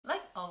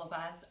all of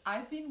us,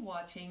 I've been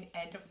watching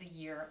end of the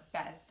year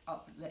best of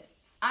lists.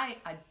 I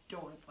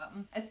adore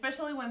them,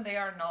 especially when they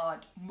are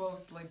not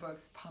mostly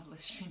books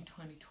published in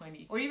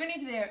 2020, or even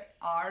if they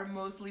are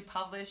mostly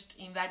published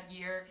in that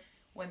year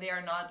when they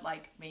are not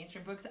like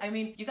mainstream books. I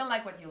mean, you can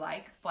like what you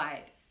like,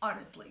 but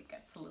honestly it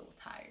gets a little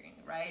tiring,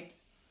 right?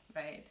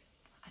 Admit it.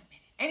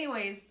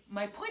 Anyways,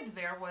 my point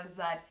there was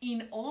that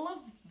in all of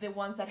the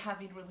ones that have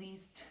been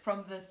released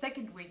from the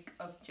second week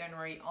of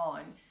January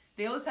on,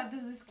 they always have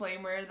this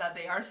disclaimer that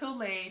they are so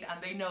late and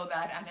they know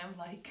that, and I'm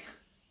like,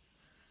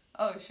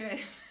 oh shit.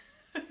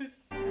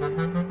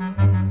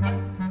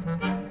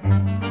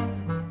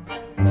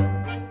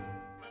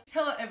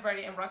 Hello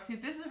everybody, I'm Roxy,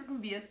 this is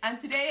recmebook&stuff, and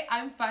today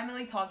I'm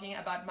finally talking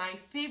about my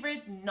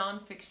favorite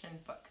non-fiction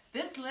books.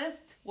 This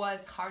list was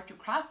hard to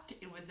craft.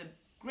 It was a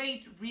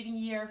great reading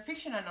year,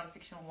 fiction and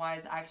non-fiction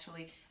wise.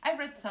 Actually, I've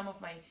read some of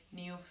my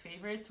new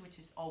favorites, which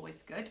is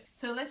always good.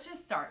 So let's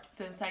just start.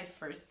 Since I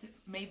first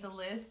made the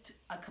list,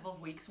 a couple of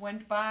weeks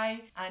went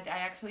by and I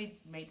actually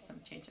made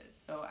some changes.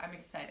 So I'm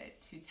excited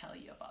to tell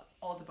you about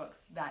all the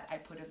books that I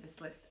put on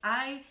this list.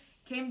 I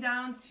came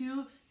down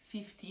to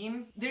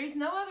 15. There is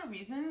no other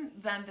reason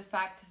than the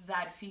fact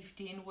that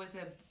 15 was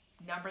a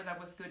number that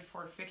was good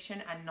for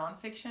fiction and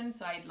non-fiction,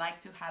 so I'd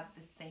like to have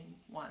the same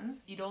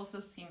ones. It also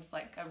seems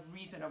like a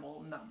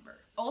reasonable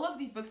number. All of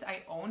these books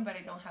I own, but I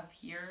don't have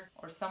here,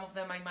 or some of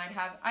them I might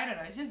have. I don't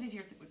know, it's just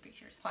easier to put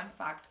pictures. Fun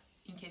fact,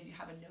 in case you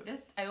haven't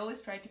noticed, I always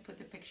try to put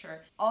the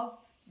picture of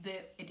the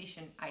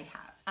edition I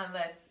have,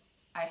 unless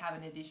I have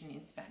an edition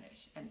in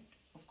Spanish, and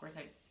of course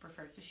I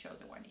prefer to show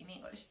the one in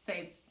English,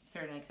 save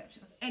certain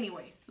exceptions.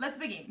 Anyways, let's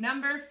begin.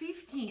 Number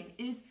 15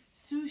 is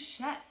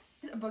Sous,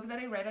 a book that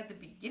I read at the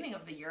beginning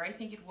of the year. I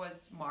think it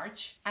was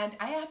March, and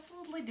I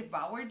absolutely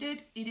devoured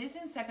it. It is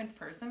in second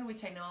person,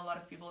 which I know a lot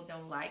of people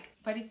don't like,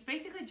 but it's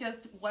basically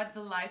just what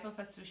the life of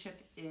a sous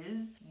chef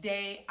is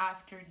day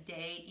after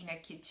day in a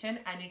kitchen,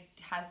 and it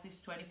has this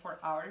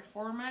 24-hour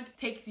format,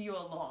 takes you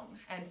along,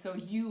 and so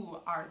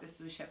you are the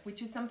sous chef,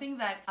 which is something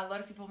that a lot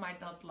of people might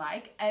not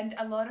like, and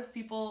a lot of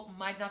people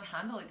might not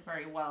handle it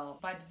very well,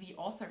 but the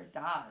author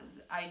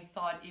does. I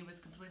thought it was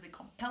completely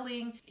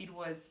compelling, it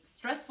was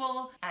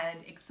stressful and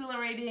exhilarating,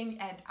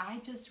 and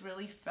I just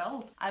really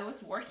felt I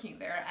was working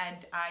there, and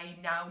I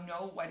now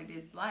know what it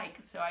is like.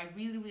 So I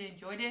really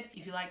enjoyed it.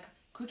 If you like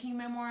cooking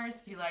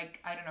memoirs, if you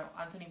like, I don't know,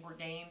 Anthony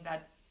Bourdain,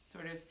 that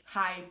sort of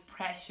high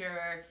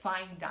pressure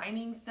fine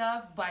dining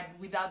stuff, but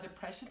without the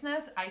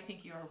preciousness, I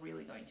think you are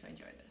really going to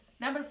enjoy this.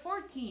 Number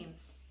 14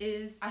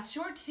 is A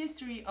Short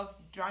History of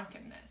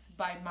Drunkenness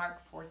by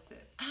Mark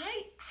Forsyth.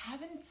 I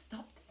haven't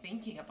stopped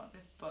thinking about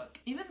this book.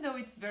 Even though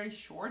it's very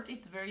short,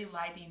 it's very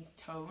light in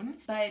tone,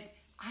 but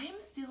I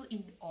am still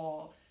in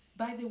awe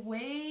by the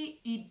way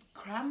it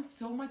crams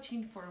so much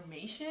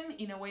information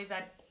in a way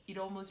that it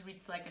almost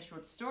reads like a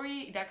short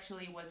story. It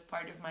actually was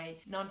part of my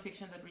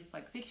non-fiction that reads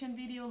like fiction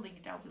video,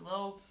 linked down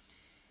below.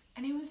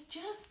 And it was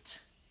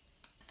just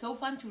so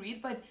fun to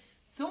read, but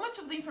so much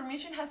of the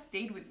information has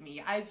stayed with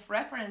me. I've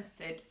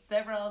referenced it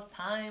several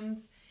times,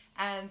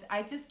 and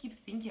I just keep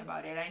thinking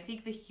about it. I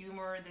think the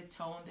humor, the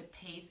tone, the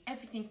pace,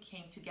 everything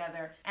came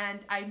together. And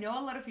I know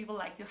a lot of people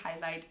like to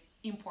highlight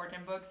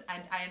important books,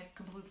 and I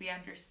completely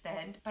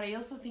understand, but I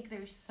also think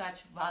there is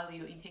such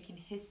value in taking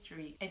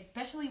history,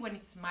 especially when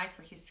it's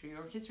microhistory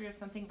or history of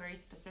something very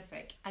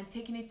specific, and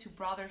taking it to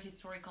broader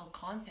historical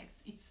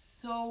context. It's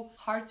so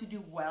hard to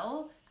do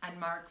well, and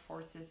Mark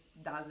Forsyth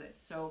does it.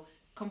 So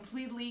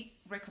completely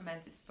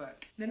recommend this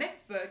book. The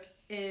next book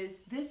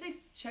is This is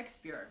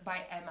Shakespeare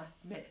by Emma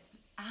Smith.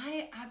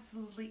 I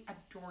absolutely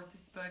adore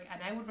this book,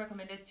 and I would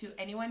recommend it to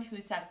anyone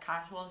who's a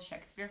casual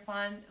Shakespeare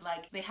fan.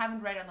 Like, they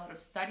haven't read a lot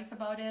of studies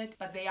about it,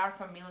 but they are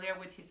familiar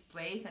with his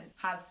plays and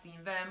have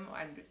seen them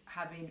and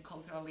have been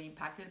culturally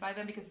impacted by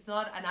them, because it's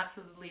not an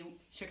absolutely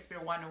Shakespeare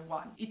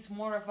 101. It's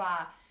more of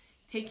a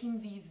taking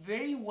these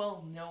very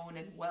well-known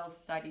and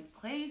well-studied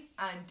plays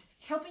and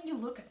helping you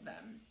look at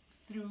them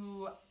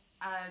through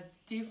a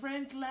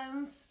different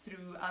lens,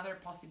 through other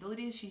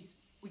possibilities. She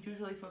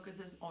usually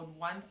focuses on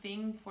one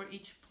thing for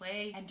each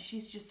play, and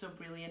she's just so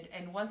brilliant.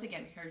 And once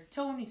again, her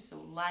tone is so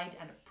light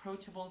and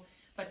approachable,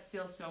 but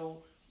still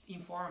so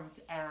informed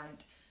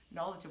and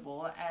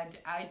knowledgeable, and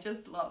I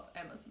just love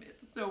Emma Smith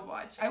so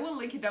much. I will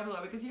link it down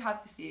below because you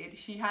have to see it.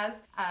 She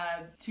has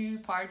a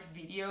 2-part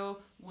video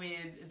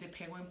with the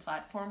Penguin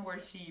platform where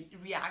she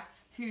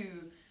reacts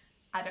to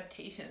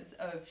adaptations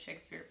of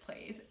Shakespeare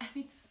plays, and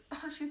it's,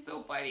 oh, she's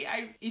so funny.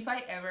 If I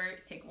ever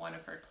take one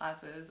of her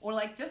classes or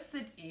like just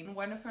sit in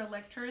one of her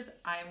lectures,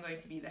 I am going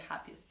to be the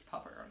happiest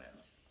pupper on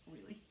earth,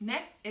 really.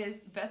 Next is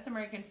Best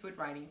American Food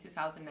Writing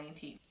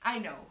 2019. I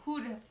know, who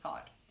would have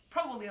thought?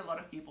 Probably a lot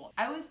of people.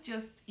 I was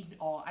just in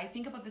awe. I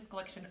think about this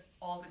collection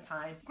all the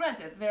time.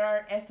 Granted, there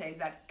are essays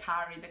that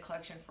carry the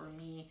collection for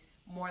me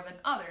more than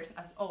others,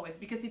 as always,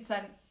 because it's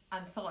an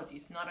anthology.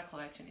 It's not a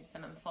collection, it's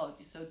an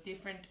anthology, so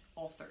different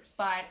authors.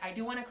 But I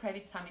do want to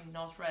credit Samin,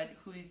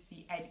 who is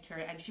the editor,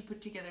 and she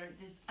put together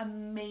this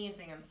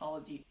amazing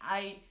anthology.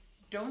 I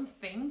don't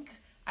think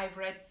I've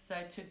read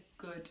such a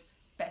good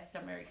best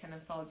American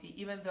anthology,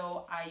 even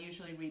though I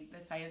usually read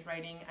the science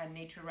writing and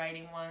nature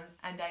writing ones,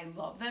 and I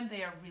love them.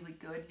 They are really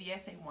good, the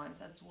essay ones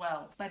as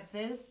well. But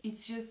this,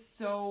 it's just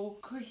so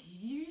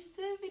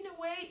cohesive in a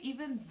way,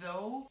 even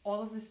though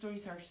all of the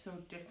stories are so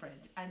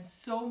different. And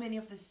so many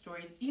of the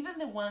stories, even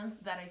the ones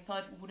that I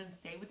thought wouldn't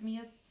stay with me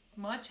as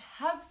much,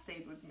 have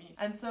stayed with me.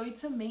 And so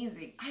it's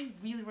amazing. I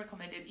really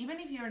recommend it. Even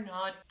if you're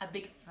not a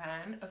big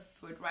fan of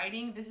food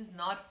writing, this is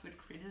not food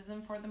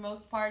criticism for the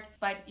most part,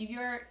 but if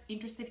you're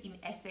interested in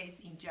essays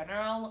in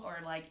general, or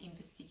like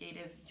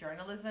investigative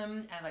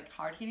journalism and like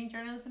hard-hitting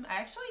journalism, I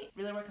actually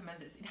really recommend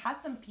this. It has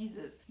some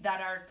pieces that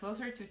are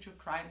closer to true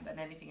crime than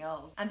anything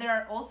else, and there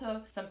are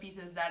also some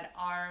pieces that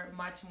are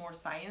much more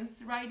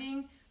science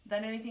writing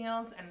than anything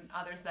else, and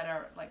others that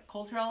are like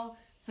cultural.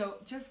 So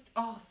just,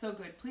 oh, so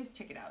good. Please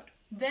check it out.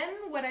 Then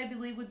what I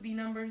believe would be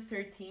number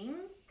 13,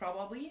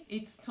 probably,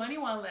 it's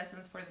 21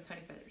 Lessons for the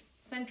 21st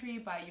Century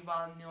by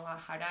Yuval Noah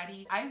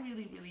Harari. I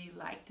really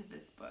liked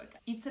this book.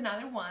 It's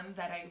another one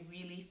that I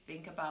really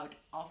think about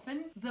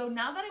often, though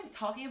now that I'm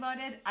talking about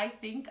it, I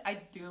think I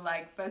do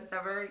like best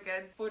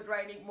American food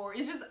writing more.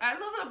 It's just, I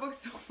love that book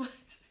so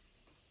much.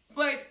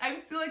 But I'm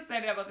still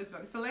excited about this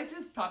book, so let's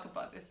just talk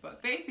about this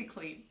book.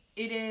 Basically,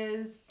 it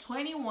is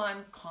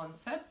 21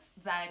 concepts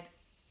that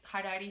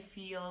Harari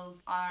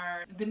feels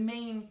are the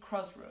main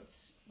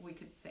crossroads, we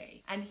could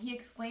say. And he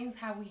explains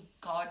how we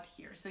got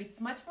here. So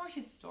it's much more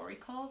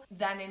historical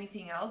than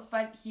anything else,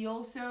 but he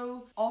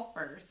also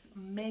offers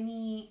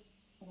many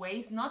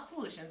ways, not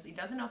solutions. It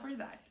doesn't offer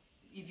that.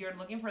 If you're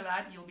looking for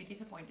that, you'll be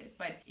disappointed.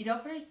 But it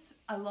offers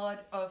a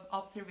lot of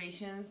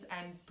observations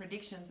and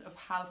predictions of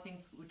how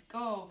things would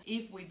go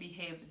if we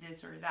behave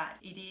this or that.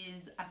 It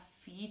is a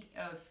feat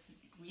of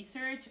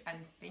research and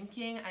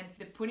thinking, and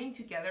the putting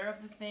together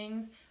of the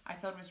things I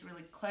thought was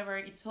really clever.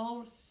 It's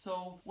all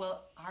so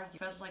well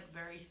argued. It felt like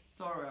very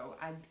thorough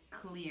and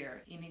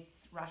clear in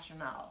its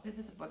rationale. This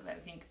is a book that I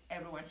think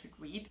everyone should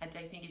read, and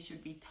I think it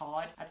should be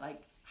taught at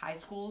like high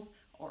schools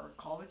or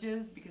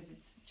colleges, because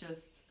it's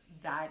just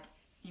that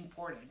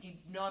important. It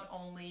not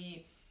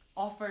only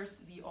offers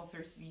the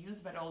author's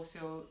views, but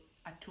also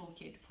a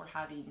toolkit for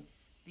having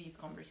these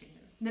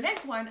conversations. The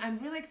next one I'm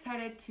really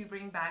excited to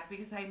bring back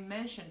because I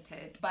mentioned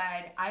it,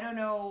 but I don't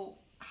know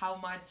how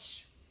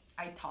much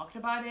I talked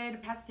about it.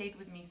 It has stayed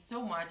with me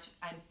so much,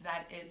 and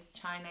that is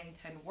China in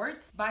 10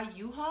 Words by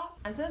Yuval.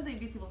 And since the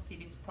Invisible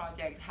Cities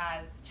project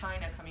has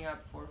China coming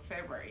up for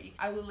February,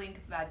 I will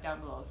link that down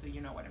below so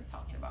you know what I'm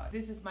talking about.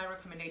 This is my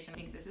recommendation. I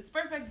think this is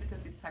perfect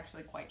because it's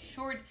actually quite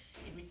short.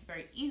 It reads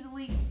very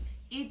easily.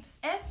 It's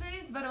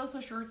essays but also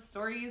short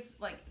stories,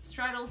 like it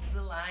straddles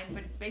the line,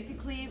 but it's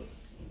basically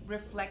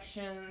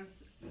reflections,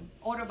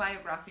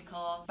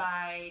 autobiographical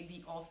by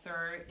the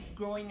author,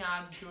 growing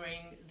up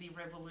during the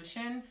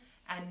revolution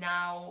and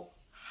now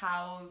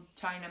how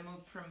China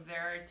moved from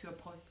there to a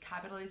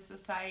post-capitalist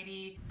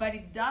society, but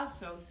it does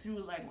so through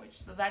language.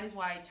 So that is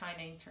why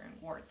China in 10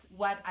 Words.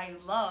 What I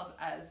love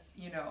as,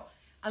 you know,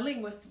 a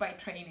linguist by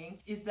training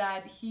is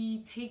that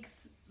he takes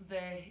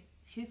the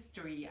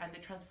history and the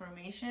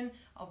transformation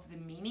of the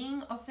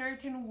meaning of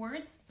certain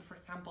words. So for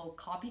example,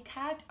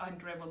 copycat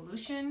and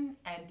revolution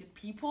and the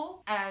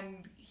people,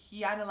 and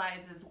he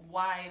analyzes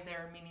why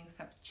their meanings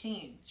have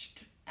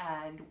changed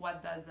and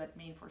what does that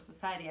mean for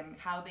society and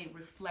how they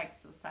reflect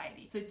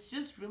society. So it's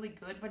just really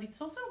good, but it's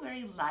also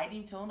very light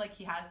in tone. Like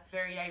he has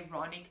very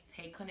ironic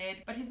take on it,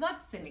 but he's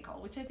not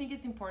cynical, which I think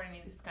is important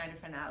in this kind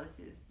of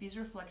analysis. These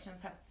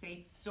reflections have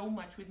stayed so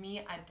much with me,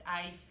 and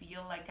I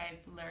feel like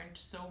I've learned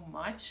so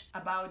much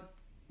about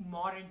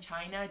modern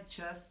China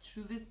just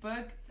through this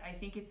book. I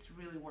think it's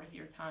really worth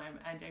your time,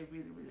 and I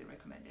really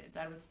recommend it.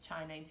 That was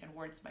China in 10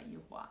 Words by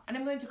Yuval. And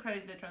I'm going to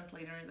credit the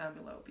translator down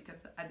below because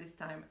at this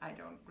time I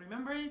don't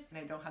remember it and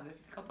I don't have the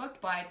physical book,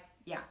 but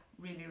yeah,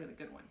 really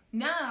good one.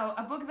 Now,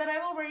 a book that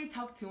I've already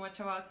talked too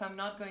much about, so I'm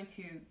not going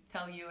to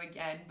tell you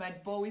again,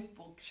 but Bowie's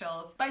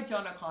Bookshelf by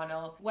John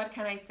O'Connell. What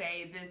can I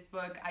say? This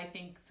book I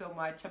think so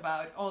much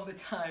about all the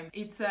time.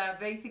 It's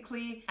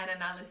basically an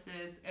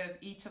analysis of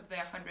each of the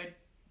 100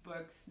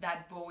 books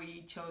that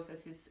Bowie chose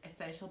as his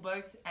essential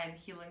books, and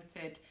he links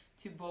it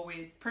to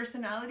Bowie's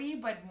personality,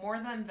 but more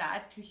than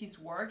that, to his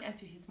work and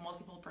to his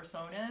multiple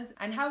personas,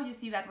 and how you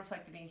see that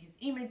reflected in his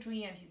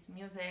imagery and his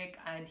music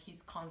and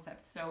his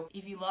concepts. So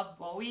if you love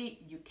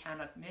Bowie, you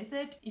cannot miss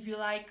it. If you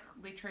like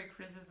literary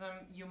criticism,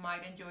 you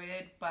might enjoy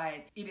it,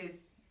 but it is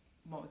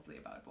mostly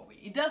about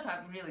Bowie. It does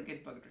have really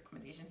good book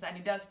recommendations, and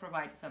it does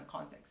provide some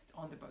context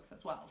on the books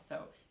as well,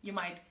 so you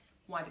might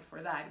want it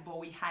for that.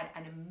 Bowie had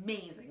an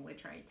amazing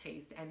literary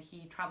taste, and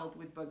he traveled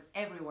with books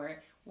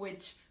everywhere,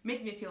 which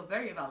makes me feel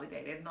very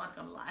validated, not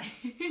gonna lie.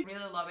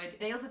 Really love it.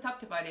 They also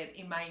talked about it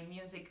in my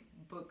music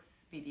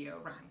books video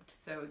ranked,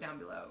 so down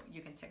below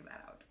you can check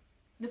that out.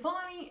 The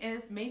following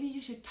is Maybe You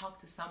Should Talk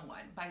to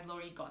Someone by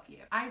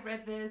Gottlieb. I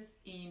read this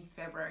in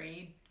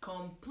February,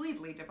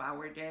 completely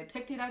devoured it.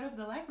 Checked it out of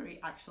the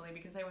library actually,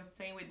 because I was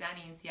staying with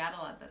Danny in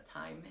Seattle at that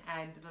time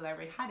and the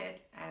library had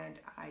it and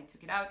I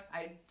took it out.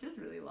 I just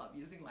really love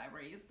using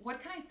libraries.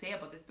 What can I say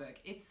about this book?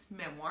 It's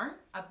memoir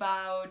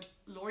about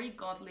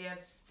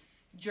Gottlieb's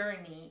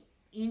journey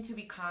into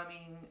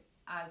becoming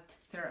a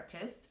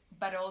therapist,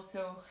 but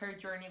also her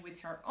journey with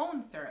her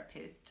own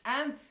therapist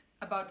and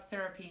about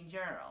therapy in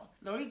general.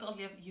 Laurie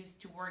Gottlieb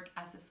used to work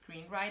as a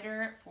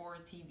screenwriter for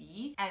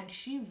TV, and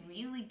she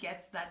really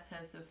gets that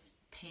sense of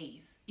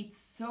pace.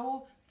 It's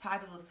so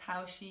fabulous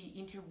how she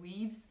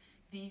interweaves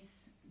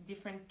these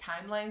different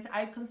timelines.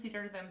 I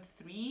consider them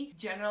three: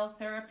 general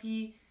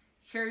therapy,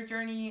 her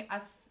journey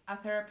as a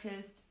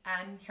therapist,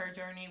 and her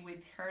journey with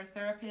her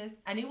therapist.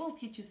 And it will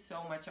teach you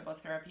so much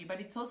about therapy, but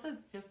it's also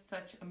just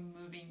such a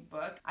moving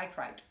book. I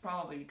cried,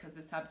 probably because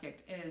the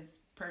subject is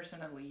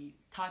personally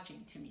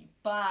touching to me,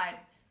 but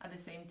at the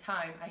same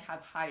time I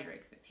have higher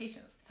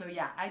expectations. So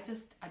yeah, I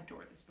just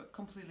adore this book,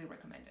 completely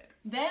recommend it.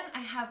 Then I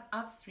have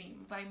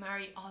Upstream by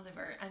Mary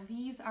Oliver, and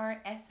these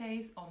are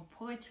essays on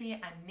poetry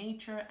and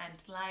nature and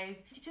life.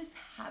 You just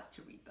have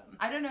to read them.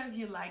 I don't know if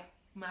you like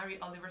Mary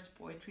Oliver's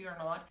poetry or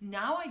not.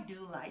 Now I do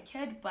like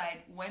it, but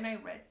when I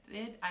read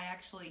it, I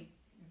actually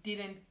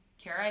didn't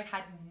care. I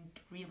hadn't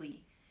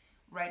really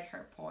read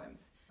her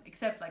poems,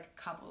 except like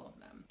a couple of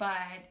them.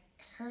 But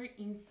her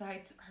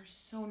insights are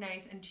so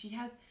nice, and she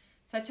has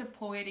such a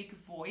poetic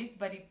voice,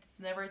 but it's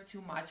never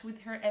too much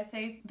with her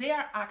essays. They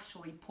are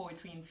actually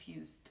poetry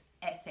infused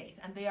essays,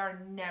 and they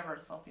are never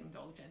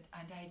self-indulgent,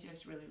 and I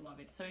just really love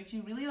it. So if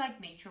you really like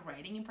nature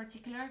writing in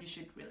particular, you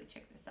should really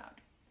check this out.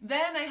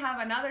 Then I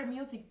have another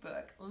music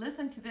book,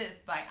 Listen to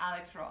This by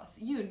Alex Ross.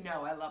 You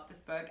know I love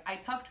this book. I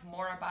talked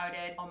more about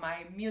it on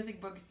my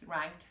music books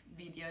ranked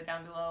video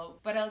down below,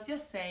 but I'll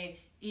just say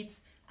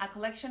it's a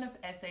collection of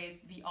essays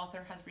the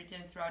author has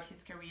written throughout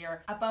his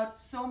career about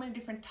so many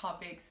different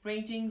topics,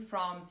 ranging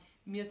from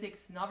music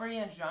snobbery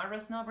and genre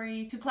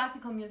snobbery, to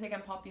classical music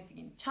and pop music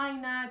in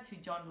China, to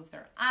John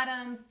Luther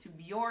Adams, to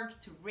Bjork,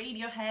 to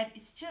Radiohead.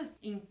 It's just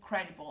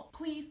incredible.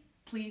 Please,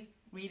 please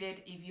read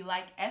it if you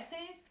like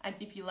essays, and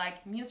if you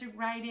like music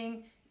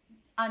writing,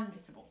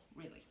 unmissable,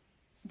 really.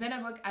 Then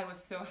a book I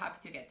was so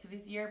happy to get to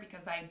this year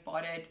because I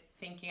bought it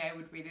thinking I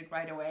would read it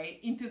right away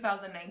in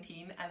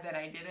 2019, and then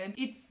I didn't.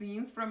 It's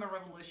Scenes from a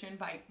Revolution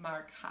by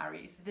Mark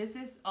Harris. This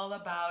is all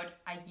about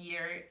a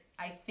year,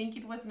 I think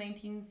it was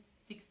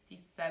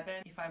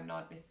 1967 if I'm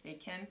not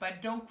mistaken,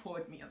 but don't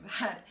quote me on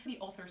that. The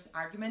author's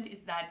argument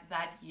is that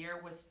that year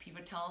was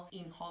pivotal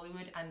in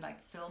Hollywood and like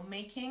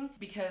filmmaking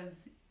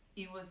because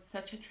it was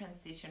such a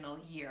transitional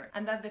year,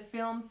 and that the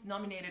films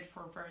nominated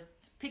for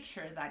Best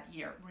Picture that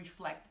year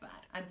reflect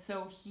that. And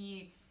so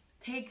he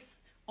takes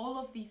all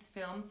of these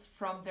films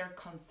from their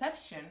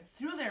conception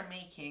through their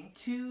making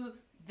to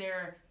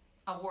their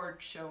award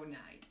show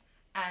night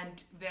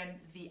and then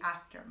the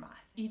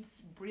aftermath.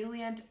 It's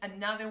brilliant.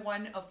 Another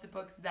one of the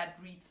books that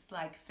reads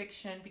like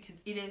fiction because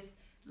it is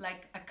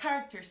like a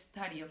character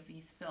study of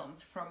these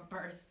films from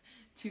birth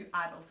to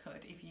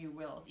adulthood, if you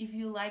will. If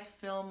you like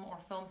film or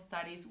film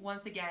studies,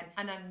 once again,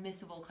 an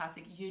unmissable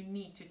classic. You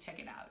need to check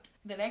it out.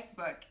 The next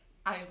book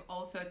I've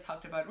also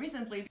talked about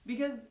recently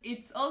because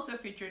it's also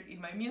featured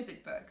in my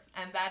music books,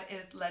 and that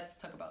is Let's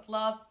Talk About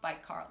Love by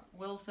Carl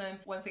Wilson.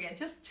 Once again,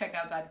 just check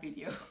out that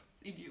video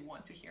if you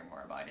want to hear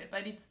more about it.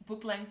 But it's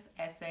book-length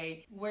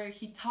essay where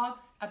he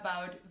talks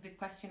about the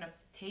question of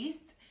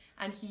taste,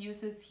 and he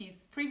uses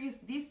his previous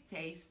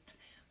distaste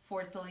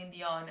for Celine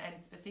Dion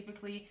and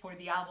specifically for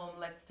the album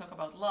Let's Talk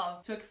About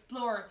Love to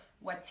explore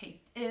what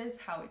taste is,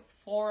 how it's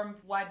formed,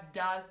 what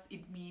does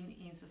it mean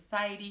in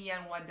society,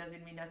 and what does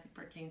it mean as it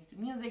pertains to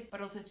music,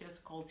 but also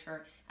just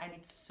culture. And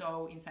it's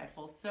so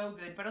insightful, so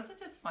good, but also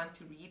just fun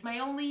to read. My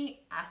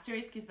only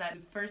asterisk is that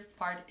the first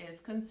part is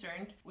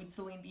concerned with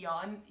Celine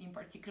Dion in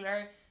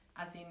particular,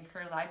 as in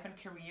her life and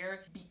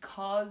career,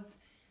 because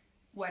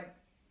what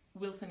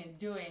Wilson is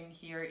doing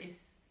here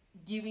is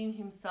giving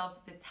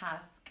himself the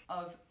task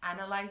of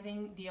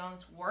analyzing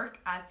Dion's work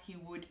as he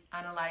would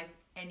analyze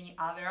any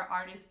other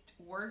artist's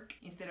work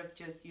instead of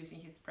just using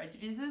his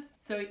prejudices.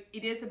 So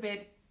it is a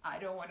bit, I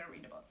don't want to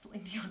read about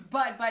Celine Dion,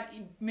 but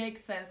it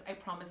makes sense, I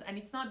promise, and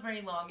it's not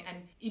very long, and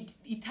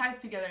it ties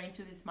together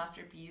into this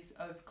masterpiece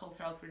of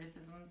cultural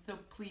criticism, so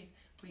please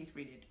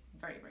read it.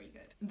 Very, very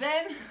good.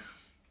 Then,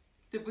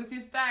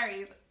 Debussy's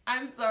Paris.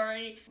 I'm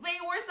sorry. They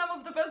were some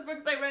of the best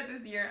books I read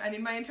this year and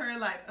in my entire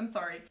life. I'm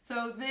sorry.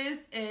 So this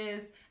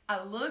is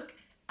a look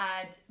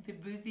at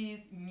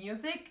Debussy's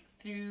music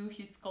through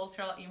his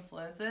cultural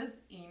influences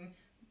in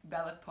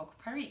Belle Epoque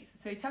Paris.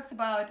 So it talks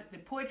about the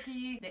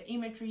poetry, the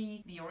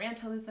imagery, the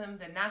Orientalism,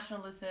 the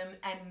nationalism,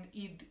 and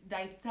it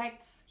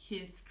dissects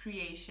his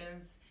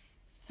creations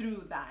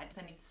through that,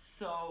 and it's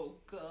so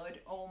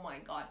good. Oh my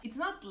god. It's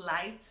not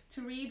light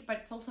to read, but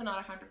it's also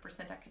not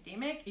 100%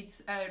 academic.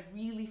 It's a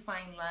really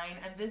fine line,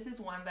 and this is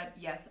one that,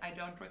 yes, I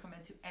don't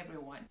recommend to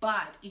everyone,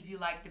 but if you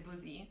like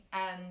Debussy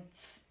and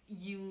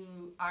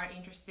you are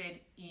interested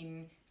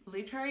in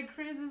literary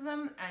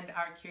criticism and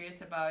are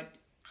curious about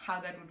how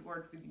that would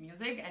work with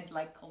music and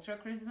like cultural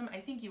criticism, I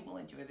think you will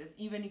enjoy this,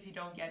 even if you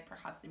don't get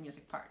perhaps the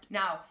music part.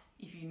 Now,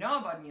 If you know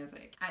about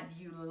music and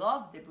you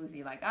love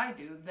Debussy like I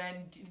do, then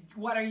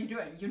what are you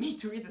doing? You need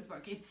to read this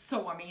book. It's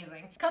so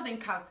amazing. Kathleen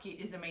Kautsky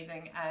is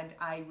amazing, and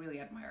I really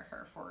admire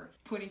her for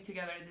putting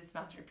together this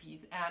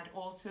masterpiece, and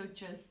also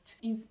just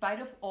in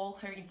spite of all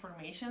her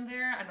information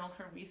there and all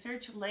her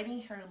research,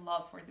 letting her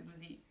love for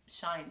Debussy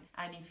shine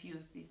and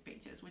infuse these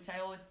pages, which I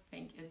always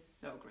think is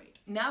so great.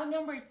 Now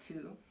number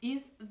 2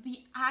 is the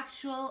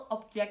actual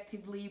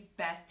objectively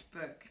best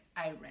book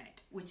I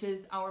read, which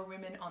is Our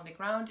Women on the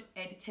Ground,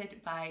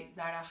 edited by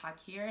Zara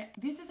Hakir.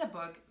 This is a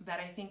book that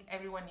I think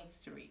everyone needs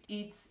to read.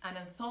 It's an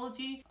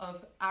anthology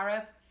of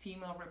Arab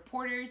female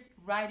reporters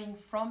writing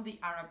from the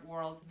Arab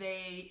world.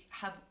 They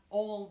have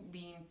all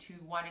been, to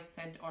one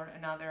extent or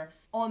another,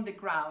 on the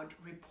ground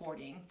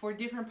reporting for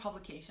different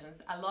publications.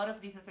 A lot of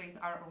these essays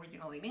are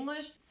originally in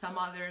English, some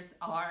others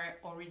are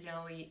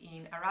originally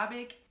in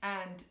Arabic,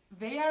 and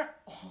they are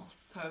all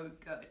so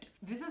good.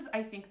 This is,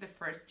 I think, the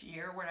first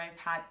year where I've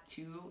had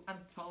 2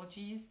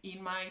 anthologies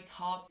in my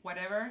top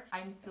whatever.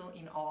 I'm still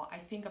in awe. I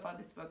think about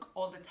this book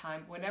all the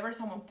time. Whenever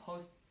someone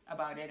posts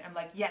about it, I'm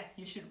like, yes,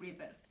 you should read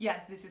this.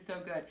 Yes, this is so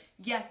good.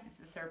 Yes,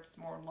 this deserves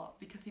more love,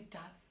 because it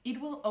does.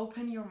 It will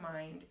open your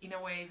mind in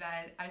a way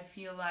that I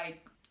feel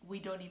like we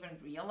don't even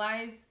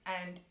realize,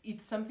 and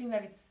it's something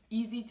that it's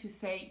easy to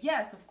say,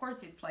 yes, of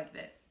course it's like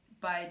this,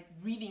 but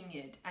reading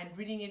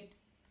it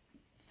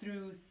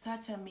through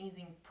such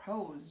amazing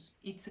prose,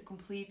 it's a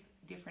complete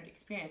different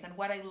experience. And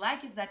what I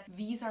like is that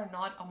these are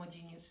not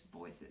homogeneous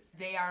voices.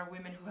 They are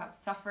women who have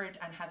suffered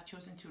and have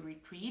chosen to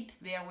retreat.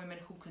 They are women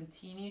who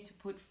continue to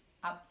put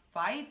up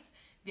fights.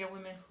 There are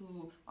women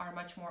who are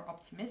much more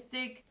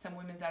optimistic, some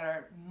women that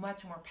are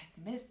much more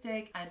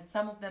pessimistic, and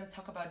some of them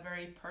talk about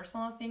very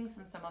personal things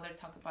and some others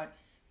talk about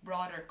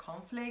broader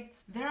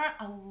conflicts. There are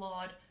a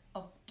lot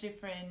of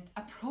different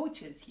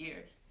approaches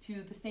here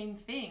to the same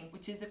thing,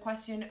 which is a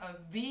question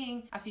of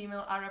being a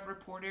female Arab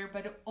reporter,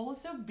 but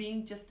also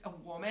being just a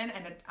woman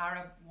and an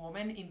Arab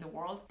woman in the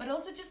world, but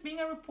also just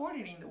being a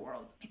reporter in the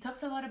world. It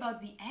talks a lot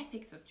about the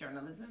ethics of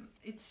journalism.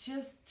 It's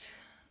just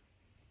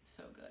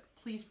so good.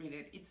 Please read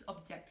it. It's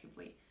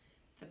objectively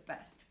the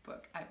best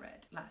book I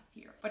read last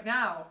year. But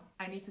now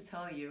I need to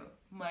tell you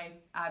my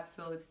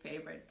absolute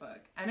favorite book.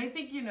 And I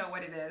think you know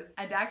what it is.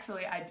 And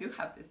actually I do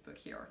have this book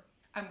here.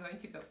 I'm going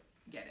to go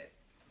get it.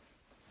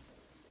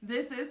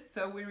 This is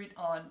So We Read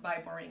On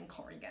by Maureen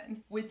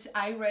Corrigan, which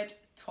I read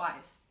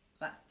twice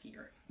last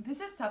year. This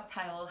is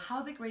subtitled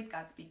How the Great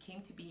Gatsby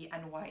Came to Be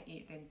and Why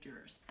It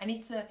Endures. And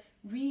it's a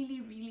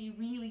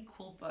really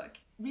cool book.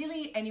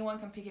 Really, anyone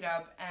can pick it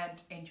up and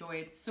enjoy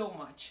it so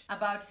much.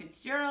 About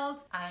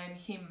Fitzgerald and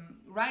him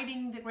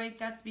writing The Great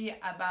Gatsby,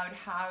 about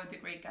how The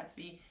Great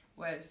Gatsby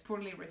was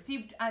poorly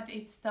received at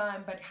its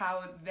time, but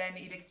how then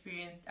it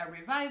experienced a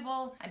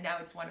revival and now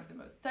it's one of the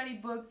most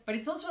studied books. But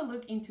it's also a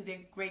look into The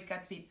Great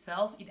Gatsby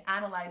itself. It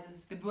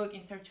analyzes the book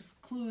in search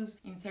of clues,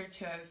 in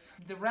search of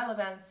the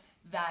relevance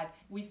that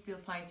we still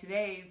find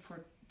today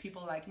for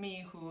people like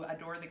me who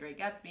adore The Great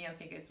Gatsby and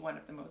think it's one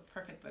of the most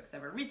perfect books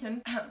ever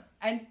written.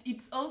 And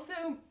it's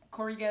also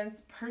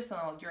Corrigan's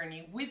personal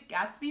journey with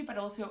Gatsby, but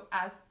also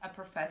as a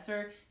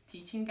professor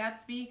teaching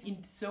Gatsby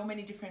in so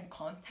many different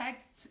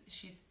contexts.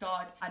 She's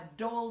taught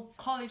adults,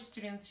 college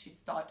students, she's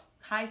taught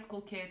high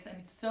school kids, and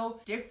it's so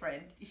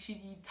different.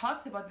 She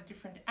talks about the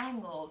different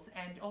angles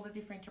and all the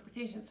different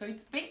interpretations. So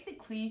it's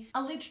basically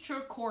a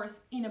literature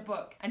course in a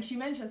book. And she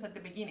mentions at the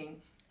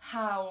beginning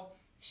how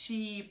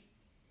she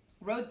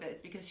wrote this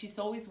because she's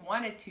always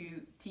wanted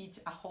to teach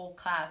a whole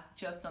class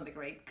just on The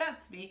Great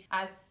Gatsby,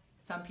 as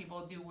some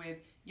people do with,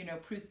 you know,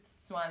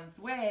 Proust's Swan's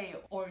Way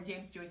or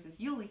James Joyce's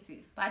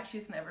Ulysses, but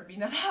she's never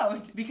been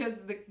allowed because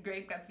The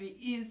Great Gatsby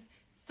is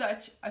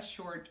such a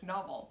short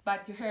novel.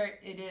 But to her,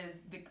 it is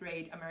the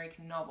great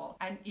American novel,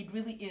 and it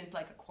really is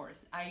like a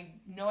course. I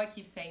know I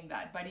keep saying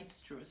that, but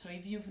it's true. So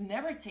if you've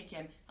never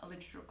taken a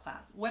literature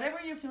class, whatever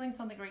your feelings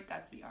on The Great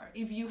Gatsby are,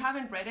 if you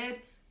haven't read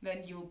it,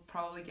 then you'll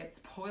probably get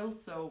spoiled,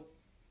 so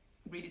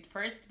read it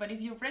first. But if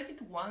you've read it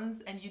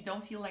once and you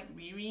don't feel like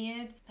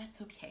rereading it,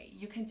 that's okay.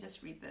 You can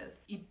just read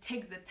this. It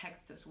takes the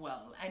text as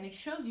well, and it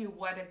shows you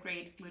what a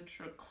great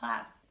literature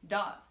class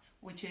does,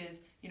 which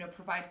is, you know,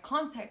 provide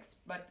context,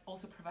 but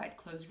also provide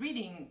close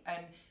reading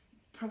and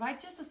provide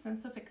just a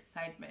sense of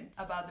excitement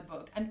about the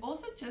book, and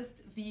also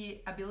just the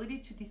ability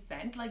to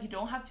dissent. Like, you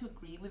don't have to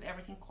agree with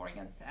everything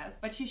Corrigan says,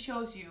 but she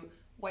shows you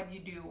what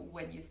you do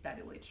when you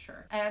study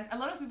literature. And a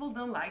lot of people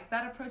don't like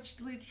that approach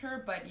to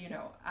literature, but you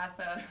know, as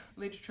a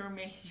literature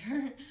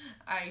major,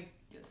 I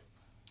just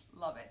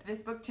love it. This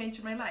book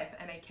changed my life,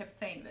 and I kept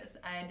saying this,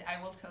 and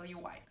I will tell you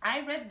why.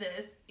 I read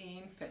this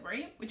in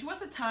February, which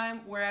was a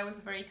time where I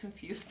was very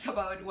confused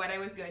about what I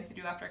was going to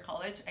do after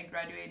college. I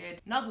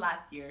graduated not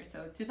last year,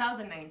 so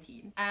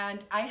 2019, and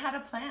I had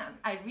a plan.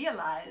 I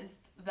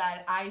realized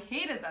that I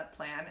hated that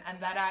plan and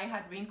that I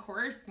had been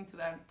coerced into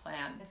that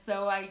plan.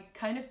 So I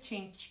kind of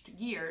changed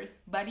gears,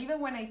 but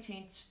even when I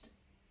changed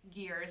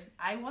gears,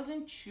 I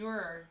wasn't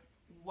sure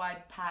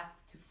what path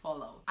to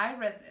follow. I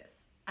read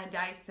this and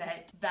I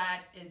said,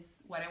 that is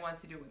what I want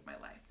to do with my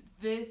life.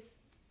 This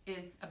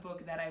is a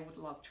book that I would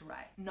love to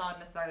write. Not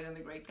necessarily on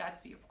The Great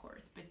Gatsby, of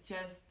course, but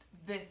just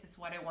this is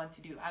what I want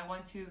to do. I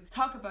want to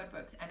talk about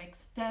books and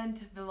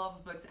extend the love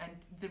of books and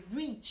the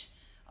reach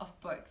of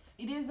books.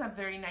 It is a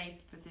very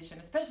naive position,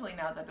 especially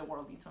now that the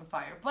world is on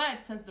fire. But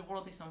since the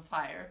world is on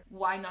fire,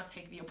 why not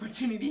take the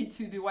opportunity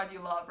to do what you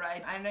love,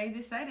 right? And I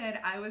decided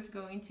I was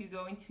going to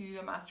go into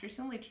a master's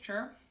in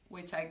literature,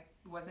 which I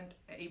wasn't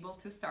able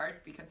to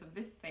start because of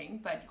this thing,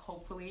 but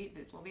hopefully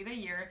this will be the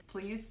year.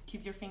 Please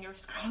keep your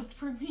fingers crossed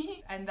for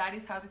me. And that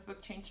is how this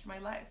book changed my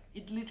life.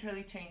 It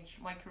literally changed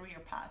my career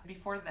path.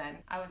 Before then,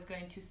 I was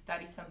going to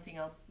study something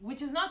else,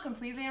 which is not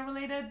completely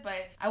unrelated,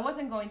 but I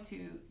wasn't going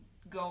to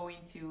go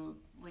into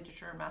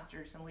literature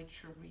masters and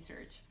literature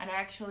research. And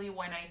actually,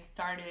 when I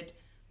started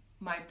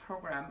my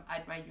program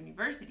at my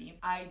university,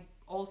 I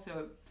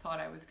also thought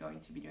I was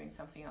going to be doing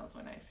something else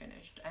when I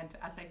finished. And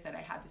as I said,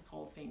 I had this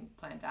whole thing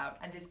planned out,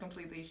 and this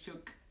completely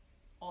shook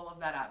all of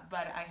that up,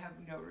 but I have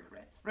no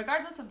regrets.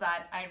 Regardless of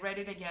that, I read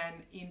it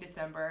again in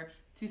December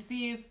to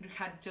see if it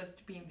had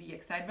just been the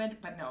excitement,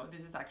 but no,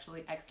 this is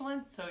actually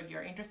excellent. So if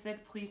you're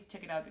interested, please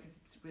check it out because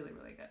it's really,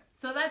 really good.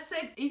 So that's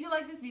it. If you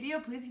like this video,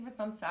 please give a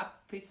thumbs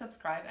up, please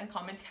subscribe and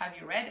comment, have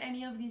you read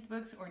any of these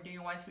books, or do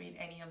you want to read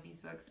any of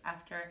these books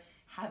after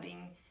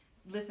having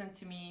listened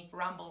to me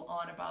ramble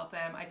on about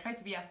them? I try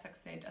to be as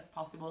succinct as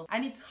possible,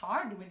 and it's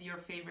hard with your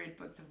favorite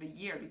books of the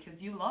year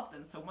because you love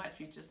them so much,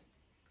 you just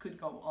could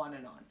go on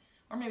and on.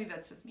 Or maybe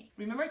that's just me.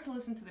 Remember to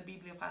listen to the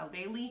Bibliophile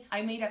Daily.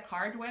 I made a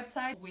card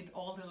website with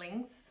all the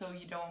links so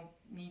you don't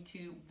need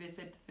to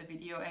visit the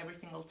video every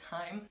single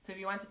time. So if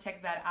you want to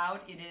check that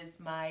out, it is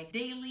my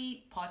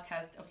daily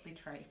podcast of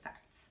literary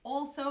facts.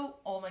 Also,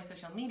 all my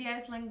social media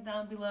is linked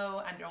down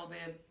below, and all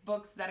the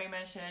books that I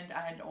mentioned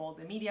and all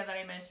the media that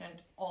I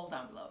mentioned, all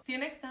down below. See you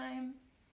next time!